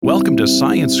Welcome to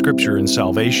Science, Scripture, and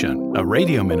Salvation, a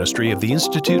radio ministry of the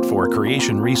Institute for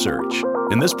Creation Research.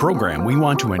 In this program, we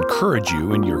want to encourage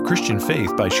you in your Christian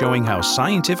faith by showing how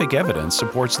scientific evidence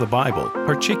supports the Bible,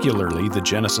 particularly the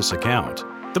Genesis account.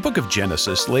 The book of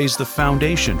Genesis lays the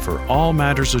foundation for all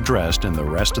matters addressed in the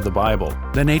rest of the Bible: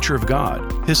 the nature of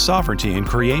God, His sovereignty in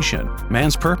creation,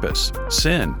 man's purpose,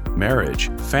 sin, marriage,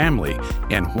 family,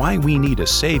 and why we need a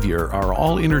Savior are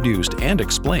all introduced and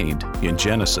explained in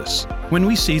Genesis. When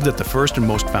we see that the first and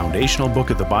most foundational book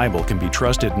of the Bible can be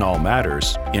trusted in all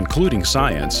matters, including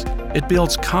science, it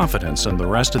builds confidence in the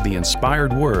rest of the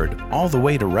inspired Word all the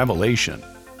way to Revelation.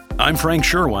 I'm Frank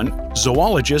Sherwin,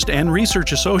 zoologist and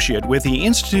research associate with the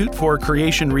Institute for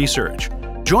Creation Research.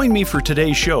 Join me for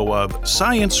today's show of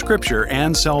Science, Scripture,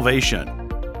 and Salvation.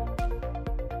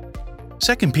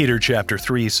 2 Peter chapter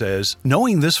 3 says,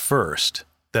 "Knowing this first,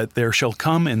 that there shall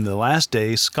come in the last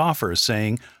days scoffers,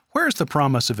 saying, Where is the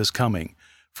promise of his coming?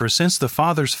 For since the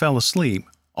fathers fell asleep,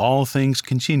 all things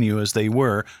continue as they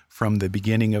were from the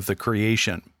beginning of the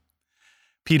creation."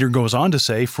 Peter goes on to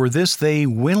say, "For this they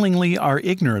willingly are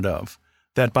ignorant of,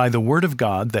 that by the word of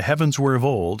God the heavens were of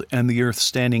old, and the earth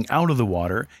standing out of the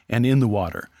water and in the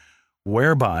water,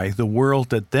 whereby the world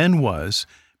that then was,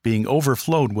 being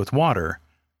overflowed with water,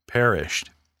 perished."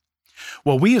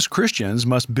 Well, we as Christians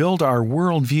must build our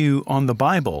worldview on the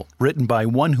Bible, written by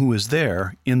one who was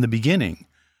there in the beginning.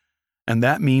 And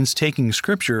that means taking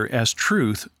Scripture as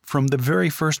truth from the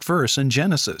very first verse in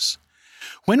Genesis.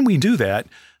 When we do that,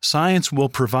 science will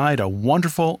provide a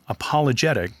wonderful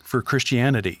apologetic for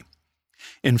Christianity.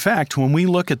 In fact, when we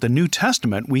look at the New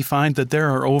Testament, we find that there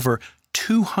are over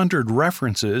 200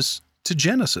 references to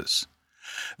Genesis.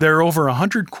 There are over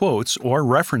 100 quotes or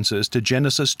references to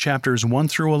Genesis chapters 1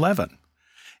 through 11.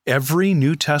 Every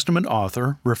New Testament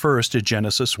author refers to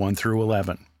Genesis 1 through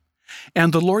 11.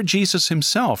 And the Lord Jesus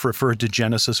himself referred to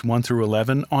Genesis 1 through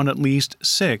 11 on at least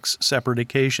 6 separate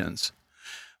occasions.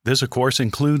 This, of course,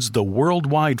 includes the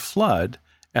worldwide flood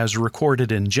as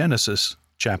recorded in Genesis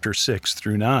chapter 6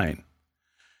 through 9.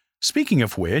 Speaking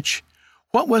of which,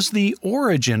 what was the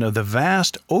origin of the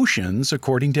vast oceans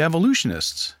according to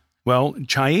evolutionists? Well,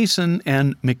 Chiasson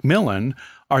and Macmillan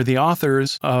are the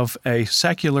authors of a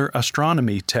secular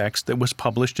astronomy text that was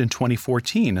published in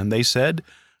 2014, and they said,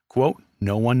 quote,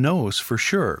 "No one knows for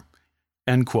sure,"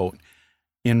 end quote,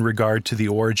 in regard to the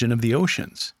origin of the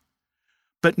oceans.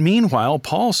 But meanwhile,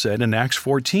 Paul said in Acts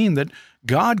 14 that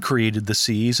God created the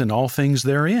seas and all things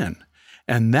therein,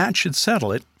 and that should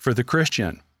settle it for the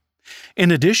Christian. In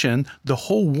addition, the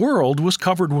whole world was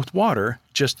covered with water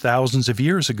just thousands of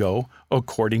years ago,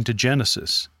 according to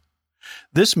Genesis.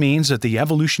 This means that the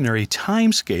evolutionary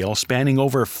timescale spanning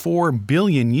over 4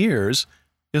 billion years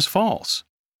is false.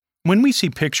 When we see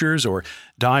pictures or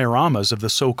dioramas of the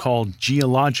so-called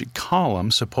geologic column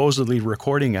supposedly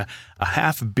recording a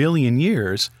 500 million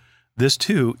years, this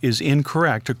too is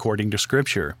incorrect according to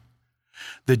Scripture.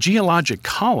 The geologic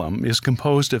column is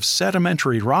composed of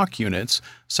sedimentary rock units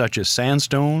such as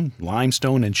sandstone,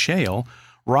 limestone, and shale,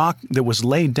 rock that was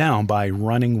laid down by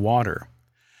running water.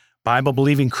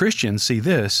 Bible-believing Christians see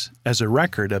this as a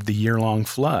record of the year-long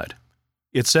flood.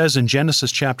 It says in Genesis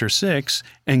chapter 6,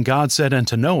 "And God said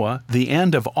unto Noah, The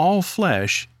end of all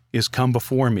flesh is come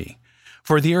before me,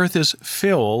 for the earth is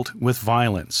filled with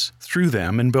violence through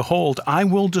them, and behold, I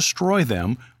will destroy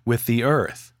them with the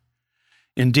earth."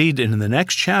 Indeed, in the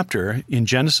next chapter, in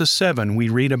Genesis 7, we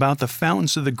read about the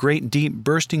fountains of the great deep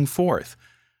bursting forth.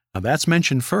 Now that's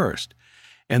mentioned first.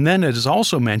 And then it is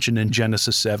also mentioned in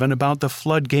Genesis 7 about the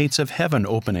floodgates of heaven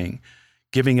opening,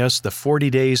 giving us the 40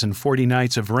 days and 40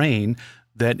 nights of rain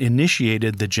that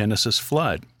initiated the Genesis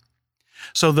flood.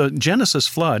 So the Genesis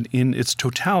flood in its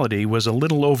totality was a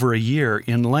little over a year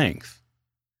in length.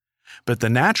 But the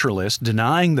naturalist,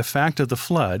 denying the fact of the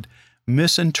flood,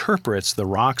 misinterprets the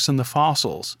rocks and the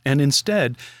fossils, and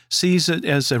instead sees it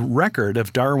as a record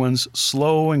of Darwin's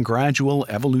slow and gradual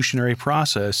evolutionary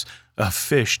process of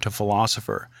fish to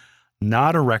philosopher,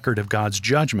 not a record of God's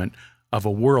judgment of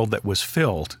a world that was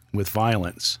filled with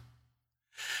violence.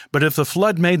 But if the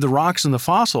flood made the rocks and the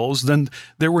fossils, then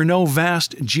there were no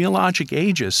vast geologic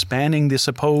ages spanning the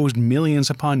supposed millions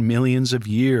upon millions of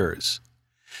years.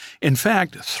 In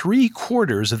fact,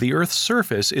 3/4 of the Earth's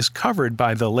surface is covered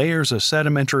by the layers of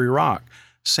sedimentary rock,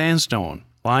 sandstone,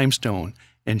 limestone,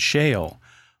 and shale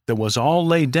that was all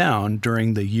laid down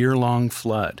during the year-long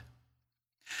flood.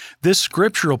 This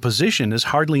scriptural position is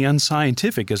hardly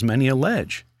unscientific, as many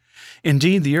allege.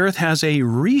 Indeed, the Earth has a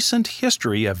recent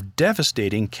history of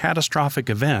devastating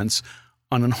catastrophic events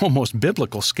on an almost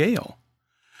biblical scale.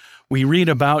 We read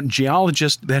about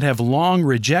geologists that have long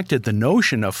rejected the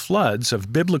notion of floods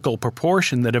of biblical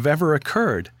proportion that have ever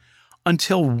occurred,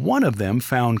 until one of them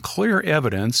found clear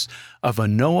evidence of a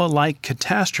Noah-like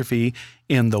catastrophe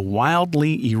in the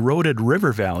wildly eroded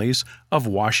river valleys of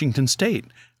Washington state,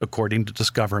 according to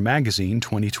Discover Magazine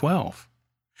 2012.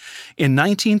 In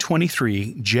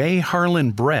 1923, J.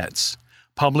 Harlan Bretz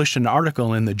published an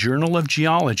article in the Journal of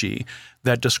Geology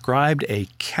that described a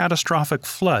catastrophic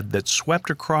flood that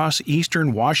swept across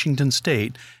eastern Washington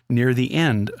state near the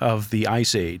end of the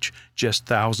Ice Age, just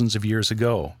thousands of years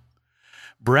ago.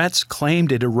 Bretz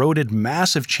claimed it eroded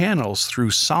massive channels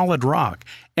through solid rock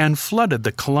and flooded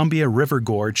the Columbia River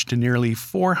Gorge to nearly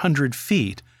 400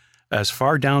 feet, as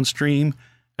far downstream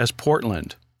as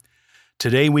Portland.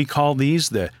 Today we call these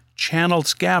the channeled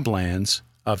scablands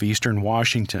of eastern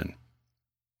Washington.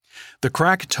 The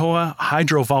Krakatoa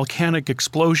hydrovolcanic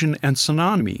explosion and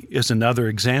tsunami is another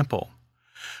example.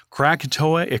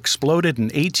 Krakatoa exploded in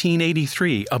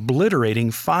 1883, obliterating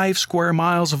 5 square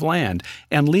miles of land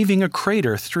and leaving a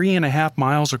crater 3.5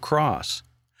 miles across.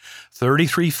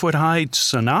 33-foot-high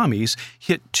tsunamis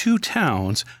hit 2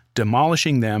 towns,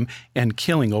 demolishing them and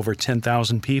killing over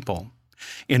 10,000 people.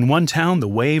 In one town, the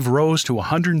wave rose to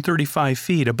 135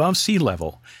 feet above sea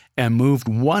level and moved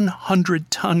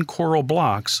 100-ton coral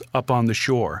blocks up on the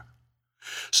shore.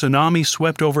 Tsunami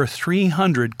swept over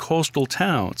 300 coastal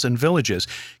towns and villages,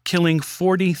 killing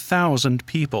 40,000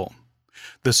 people.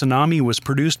 The tsunami was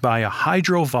produced by a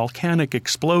hydrovolcanic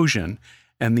explosion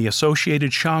and the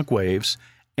associated shock waves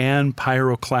and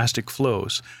pyroclastic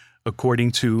flows,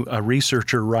 according to a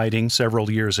researcher writing several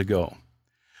years ago.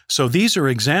 So these are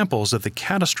examples of the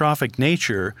catastrophic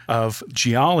nature of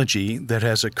geology that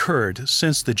has occurred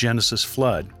since the Genesis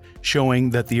flood, showing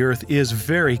that the Earth is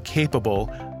very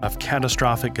capable of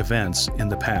catastrophic events in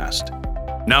the past.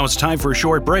 Now it's time for a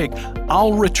short break.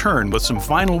 I'll return with some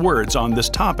final words on this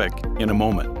topic in a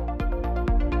moment.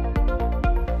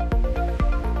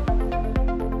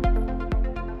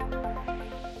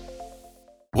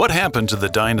 What happened to the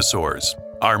dinosaurs?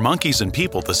 Are monkeys and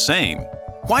people the same?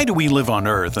 Why do we live on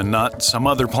Earth and not some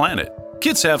other planet?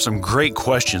 Kids have some great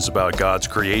questions about God's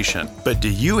creation, but do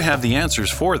you have the answers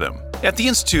for them? At the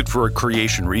Institute for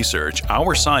Creation Research,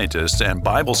 our scientists and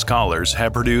Bible scholars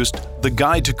have produced The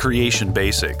Guide to Creation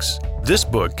Basics. This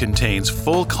book contains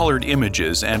full-colored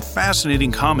images and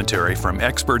fascinating commentary from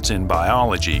experts in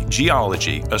biology,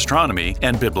 geology, astronomy,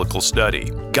 and biblical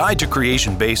study. Guide to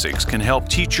Creation Basics can help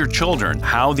teach your children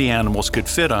how the animals could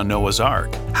fit on Noah's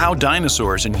Ark, how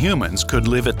dinosaurs and humans could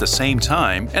live at the same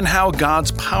time, and how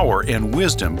God's power and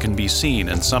wisdom can be seen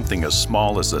in something as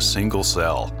small as a single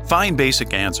cell. Find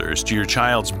basic answers to your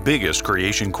child's biggest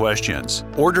creation questions.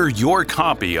 Order your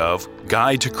copy of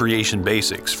Guide to Creation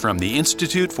Basics from the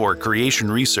Institute for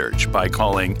Creation Research by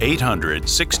calling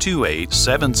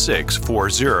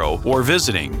 800-628-7640 or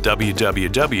visiting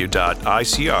www.icr.org.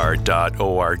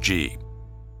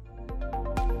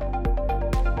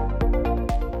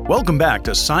 Welcome back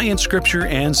to Science, Scripture,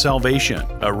 and Salvation,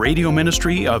 a radio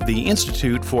ministry of the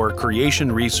Institute for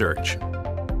Creation Research.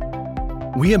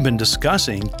 We have been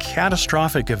discussing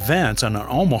catastrophic events on an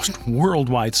almost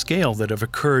worldwide scale that have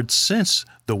occurred since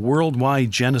the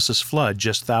worldwide Genesis flood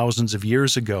just thousands of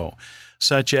years ago,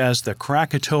 such as the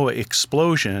Krakatoa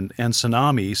explosion and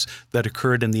tsunamis that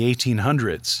occurred in the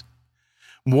 1800s.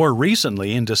 More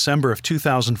recently, in December of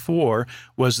 2004,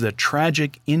 was the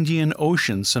tragic Indian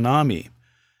Ocean tsunami.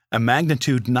 A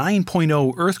magnitude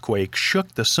 9.0 earthquake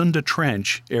shook the Sunda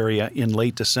Trench area in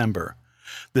late December.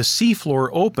 The seafloor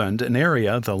opened an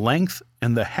area the length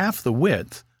and half the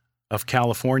width of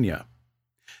California.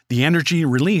 The energy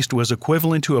released was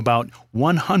equivalent to about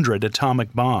 100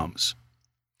 atomic bombs.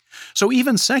 So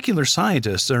even secular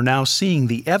scientists are now seeing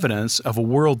the evidence of a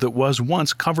world that was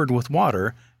once covered with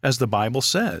water, as the Bible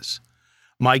says.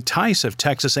 Mike Tice of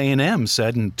Texas A&M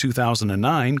said in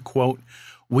 2009, quote,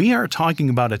 "We are talking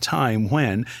about a time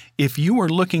when, if you were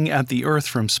looking at the Earth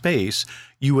from space,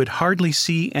 you would hardly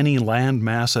see any land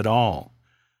mass at all."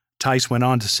 Tice went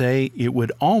on to say it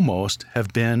would almost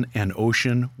have been an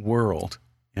ocean world,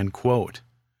 end quote.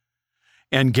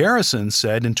 And Garrison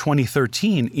said in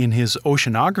 2013 in his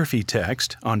oceanography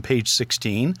text on page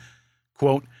 16,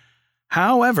 quote,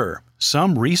 "However,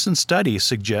 some recent studies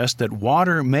suggest that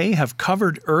water may have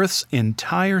covered Earth's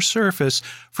entire surface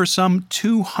for some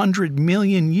 200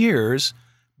 million years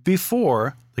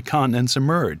before the continents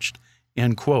emerged,"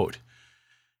 end quote.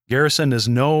 Garrison is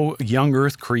no young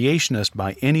Earth creationist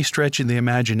by any stretch of the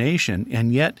imagination,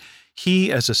 and yet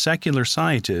he, as a secular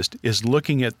scientist, is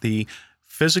looking at the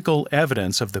physical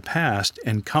evidence of the past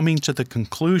and coming to the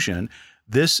conclusion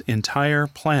this entire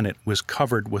planet was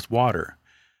covered with water.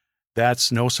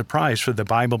 That's no surprise for the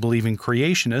Bible-believing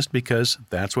creationist because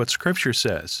that's what Scripture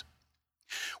says.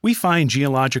 We find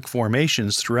geologic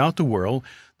formations throughout the world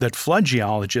that flood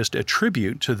geologists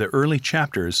attribute to the early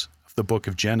chapters of the book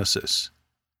of Genesis.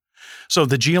 So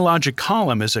the geologic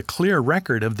column is a clear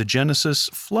record of the Genesis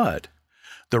flood.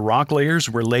 The rock layers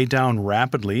were laid down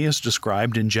rapidly as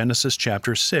described in Genesis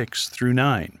chapter 6 through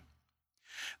 9.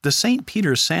 The St.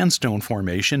 Peter's Sandstone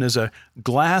Formation is a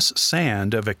glass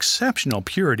sand of exceptional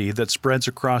purity that spreads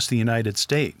across the United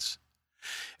States.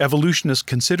 Evolutionists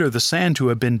consider the sand to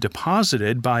have been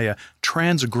deposited by a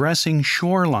transgressing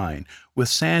shoreline, with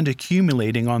sand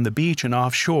accumulating on the beach and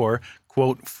offshore,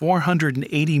 quote,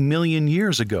 480 million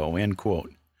years ago, end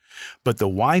quote. But the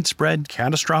widespread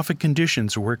catastrophic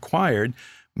conditions required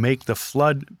make the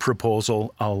flood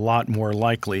proposal a lot more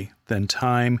likely than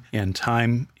time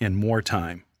and more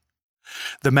time.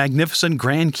 The magnificent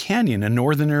Grand Canyon in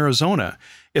northern Arizona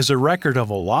is a record of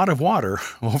a lot of water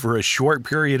over a short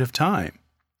period of time,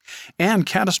 and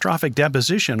catastrophic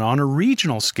deposition on a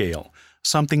regional scale,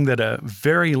 something that a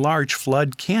very large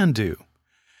flood can do.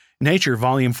 Nature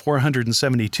Volume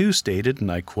 472 stated,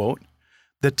 and I quote,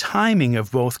 "The timing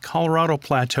of both Colorado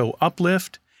Plateau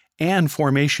uplift and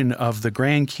formation of the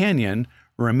Grand Canyon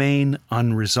remain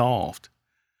unresolved."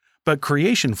 But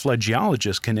creation flood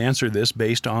geologists can answer this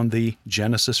based on the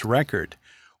Genesis record.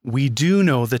 We do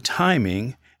know the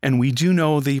timing, and we do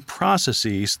know the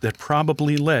processes that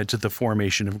probably led to the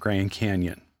formation of Grand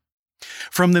Canyon.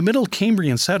 From the Middle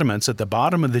Cambrian sediments at the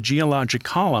bottom of the geologic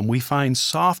column, we find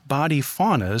soft body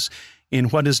faunas in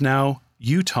what is now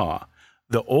Utah,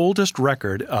 the oldest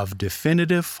record of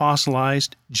definitive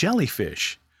fossilized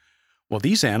jellyfish. Well,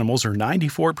 these animals are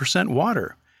 94%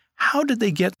 water. How did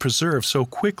they get preserved so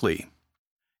quickly?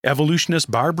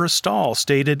 Evolutionist Barbara Stahl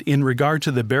stated in regard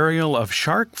to the burial of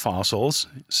shark fossils,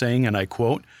 saying, and I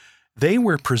quote, "They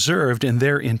were preserved in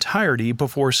their entirety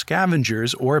before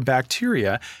scavengers or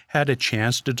bacteria had a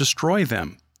chance to destroy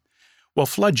them." Well,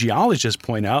 flood geologists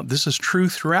point out this is true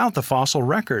throughout the fossil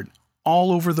record,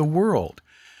 all over the world.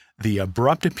 The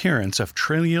abrupt appearance of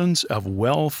trillions of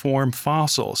well-formed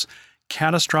fossils,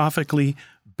 catastrophically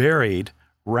buried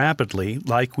rapidly,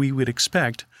 like we would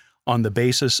expect, on the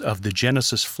basis of the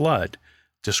Genesis flood,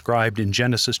 described in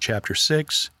Genesis chapter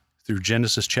 6 through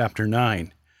Genesis chapter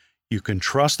 9. You can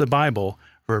trust the Bible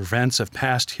for events of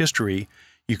past history.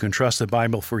 You can trust the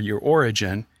Bible for your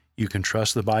origin. You can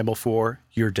trust the Bible for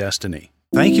your destiny.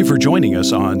 Thank you for joining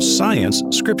us on Science,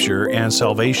 Scripture, and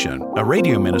Salvation, a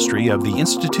radio ministry of the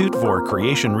Institute for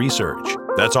Creation Research.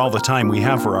 That's all the time we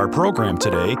have for our program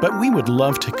today, but we would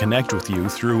love to connect with you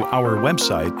through our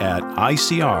website at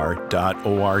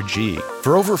icr.org.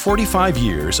 For over 45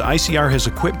 years, ICR has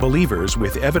equipped believers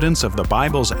with evidence of the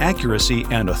Bible's accuracy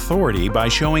and authority by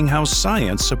showing how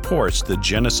science supports the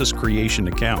Genesis creation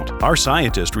account. Our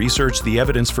scientists research the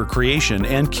evidence for creation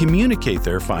and communicate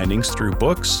their findings through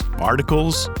books,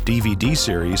 articles, DVD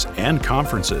series, and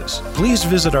conferences. Please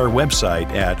visit our website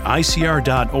at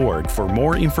icr.org for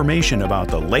more information about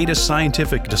the latest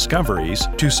scientific discoveries,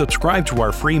 to subscribe to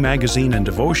our free magazine and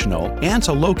devotional, and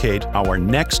to locate our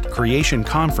next creation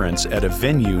conference at a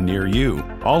venue near you.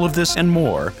 All of this and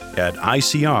more at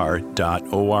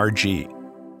icr.org.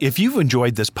 If you've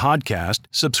enjoyed this podcast,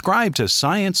 subscribe to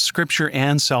Science, Scripture,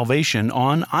 and Salvation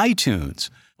on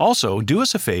iTunes. Also, do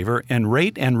us a favor and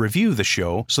rate and review the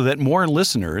show so that more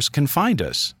listeners can find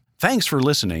us. Thanks for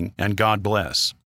listening, and God bless.